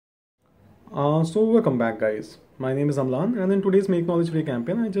So welcome back guys. My name is Amlan and in today's Make Knowledge Free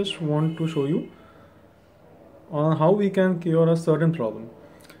campaign I just want to show you on how we can cure a certain problem.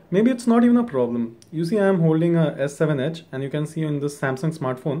 Maybe it's not even a problem. You see I am holding a S7 Edge and you can see in this Samsung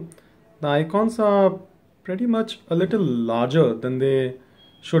smartphone the icons are pretty much a little larger than they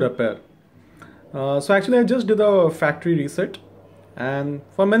should appear. So actually I just did a factory reset, and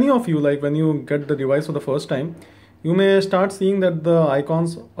for many of you, like when you get the device for the first time, you may start seeing that the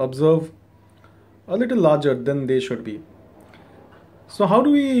icons observe a little larger than they should be. So how do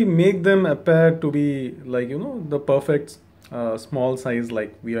we make them appear to be like the perfect small size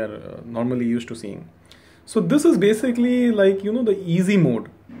like we are normally used to seeing? So this is basically like the easy mode.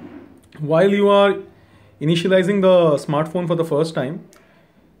 While you are initializing the smartphone for the first time,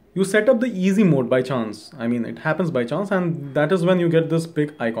 you set up the easy mode by chance. I mean, it happens by chance, and that is when you get this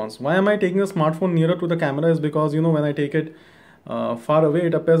big icons. Why am I taking the smartphone nearer to the camera is because when I take it far away,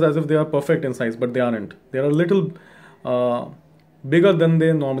 it appears as if they are perfect in size, but they aren't. They are a little bigger than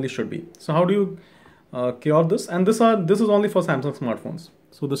they normally should be. So how do you cure this? And this is only for Samsung smartphones.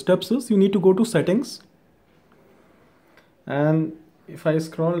 So the steps is you need to go to settings, and if I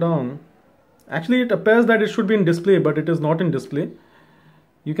scroll down, actually it appears that it should be in display, but it is not in display.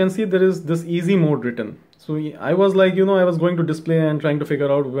 You can see there is this easy mode written. So I was like, I was going to display and trying to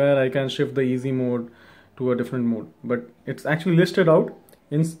figure out where I can shift the easy mode to a different mode, but it's actually listed out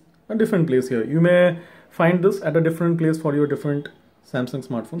in a different place here. You may find this at a different place for your different Samsung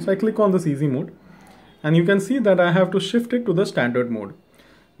smartphones. So I click on this easy mode and you can see that I have to shift it to the standard mode.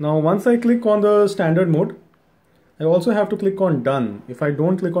 Now once I click on the standard mode, I also have to click on done. If I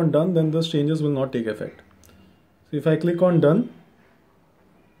don't click on done, then those changes will not take effect. So if I click on done,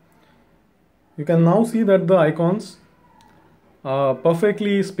 you can now see that the icons are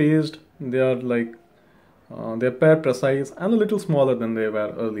perfectly spaced. They are like they're pair precise and a little smaller than they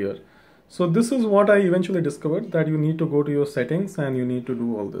were earlier. So this is what I eventually discovered, that you need to go to your settings and you need to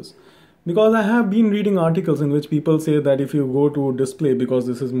do all this, because I have been reading articles in which people say that if you go to display, because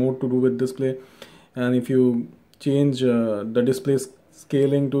this is more to do with display, and if you change the display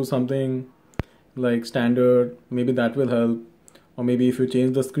scaling to something like standard, maybe that will help. Or maybe if you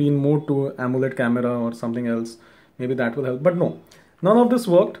change the screen mode to AMOLED camera or something else, maybe that will help. But no, none of this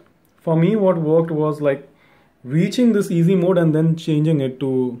worked. For me, what worked was like reaching this easy mode and then changing it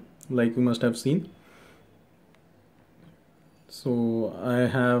to, like you must have seen. So I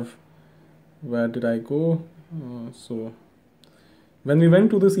have, where did I go? So when we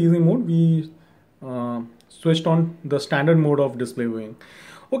went to this easy mode, we switched on the standard mode of display viewing.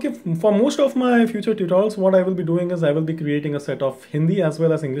 Okay, for most of my future tutorials, what I will be doing is I will be creating a set of Hindi as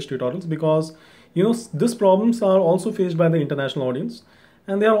well as English tutorials, because these problems are also faced by the international audience,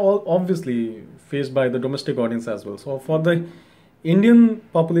 and they are all obviously faced by the domestic audience as well. So for the Indian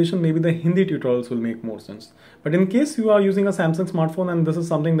population, maybe the Hindi tutorials will make more sense. But in case you are using a Samsung smartphone and this is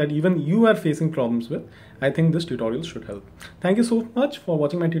something that even you are facing problems with, I think this tutorial should help. Thank you so much for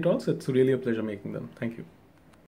watching my tutorials. It's really a pleasure making them. Thank you.